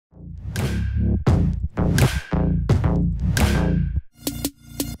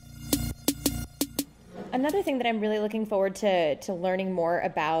Another thing that I'm really looking forward to learning more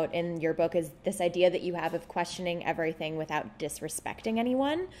about in your book is this idea that you have of questioning everything without disrespecting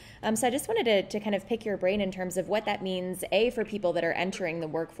anyone. So I just wanted to kind of pick your brain in terms of what that means, A, for people that are entering the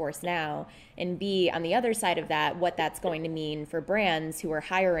workforce now, and B, on the other side of that, what that's going to mean for brands who are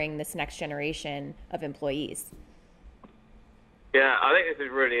hiring this next generation of employees. Yeah, I think this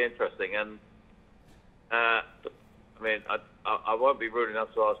is really interesting. And I mean, I won't be rude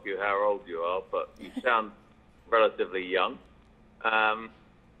enough to ask you how old you are, but you sound relatively young. And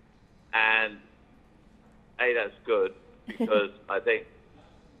A, that's good, because I think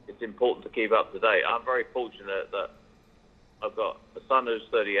it's important to keep up to date. I'm very fortunate that I've got a son who's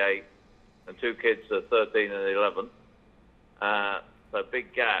 38 and two kids are 13 and 11. So a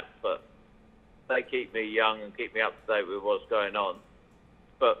big gap, but they keep me young and keep me up to date with what's going on.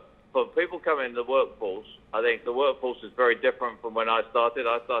 But for people coming in the workforce, I think the workforce is very different from when I started.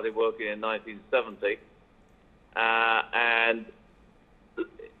 I started working in 1970. And,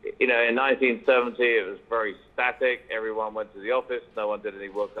 you know, in 1970, it was very static. Everyone went to the office. No one did any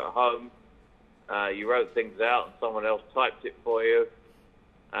work at home. You wrote things out and someone else typed it for you.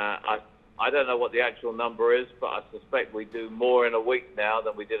 I don't know what the actual number is, but I suspect we do more in a week now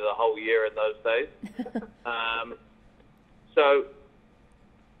than we did a whole year in those days. So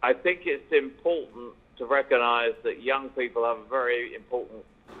I think it's important to recognize that young people have a very important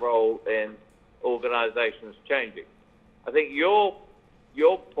role in organizations changing. I think your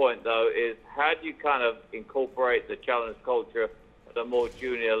point, though, is how do you kind of incorporate the challenge culture at a more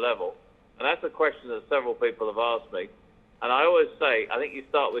junior level? And that's a question that several people have asked me. And I always say, I think you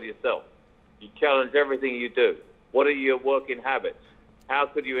start with yourself. You challenge everything you do. What are your working habits? How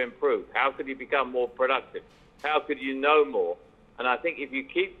could you improve? How could you become more productive? How could you know more? And I think if you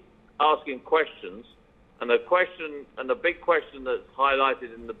keep asking questions, and the big question that's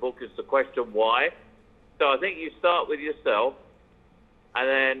highlighted in the book is the question why. So I think you start with yourself, and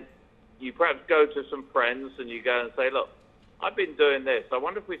then you perhaps go to some friends and you go and say, look, I've been doing this. I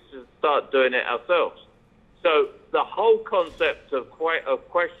wonder if we should start doing it ourselves. So the whole concept of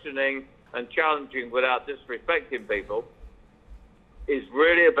questioning and challenging without disrespecting people is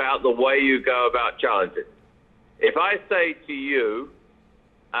really about the way you go about challenging. If I say to you,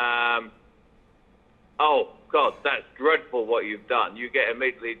 oh, God, that's dreadful what you've done, you get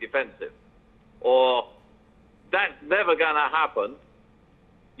immediately defensive. Or, that's never going to happen,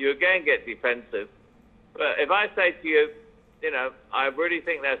 you again get defensive. But if I say to you, you know, I really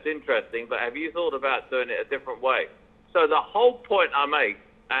think that's interesting, but have you thought about doing it a different way? So the whole point I make,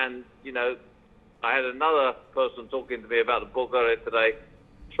 and, you know, I had another person talking to me about the book earlier today,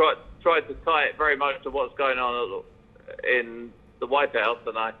 tried to tie it very much to what's going on in the White House,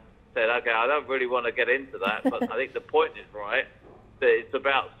 and I said, okay, I don't really want to get into that, but I think the point is right, that it's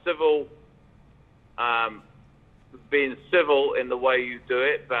about being civil in the way you do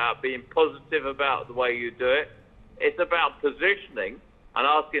it, about being positive about the way you do it. It's about positioning and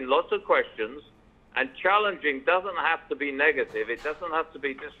asking lots of questions, and challenging doesn't have to be negative. It doesn't have to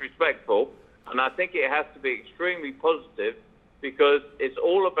be disrespectful. And I think it has to be extremely positive, because it's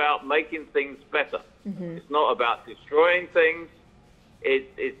all about making things better. Mm-hmm. It's not about destroying things.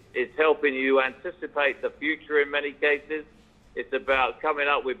 It's helping you anticipate the future in many cases. It's about coming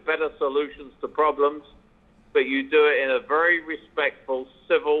up with better solutions to problems, but you do it in a very respectful,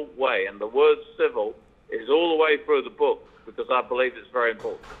 civil way. And the word civil is all the way through the book, because I believe it's very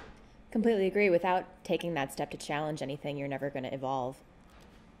important. Completely agree. Without taking that step to challenge anything, you're never going to evolve.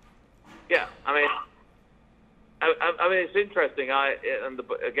 Yeah, I mean, it's interesting.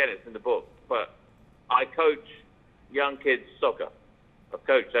 Again, it's in the book, but I coach young kids soccer. I've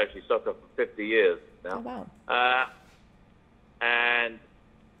coached actually soccer for 50 years now. Oh, wow. And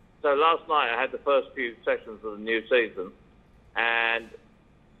so last night I had the first few sessions of the new season, and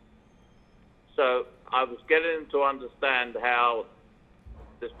so I was getting them to understand how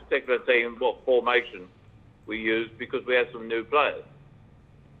this particular team, what formation we used, because we had some new players.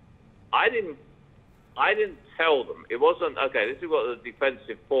 I didn't tell them. It wasn't, okay, this is what the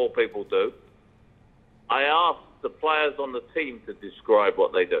defensive four people do. I asked the players on the team to describe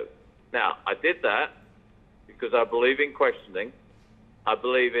what they do. Now, I did that because I believe in questioning. I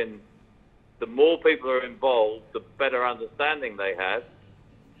believe in the more people are involved, the better understanding they have.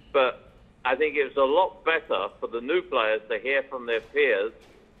 But I think it was a lot better for the new players to hear from their peers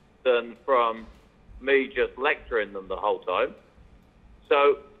than from me just lecturing them the whole time.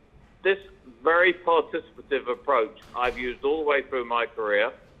 So this very participative approach I've used all the way through my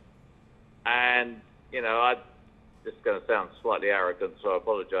career. And, you know, this is going to sound slightly arrogant, so I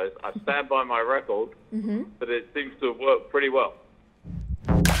apologize. I stand by my record, but it seems to have worked pretty well.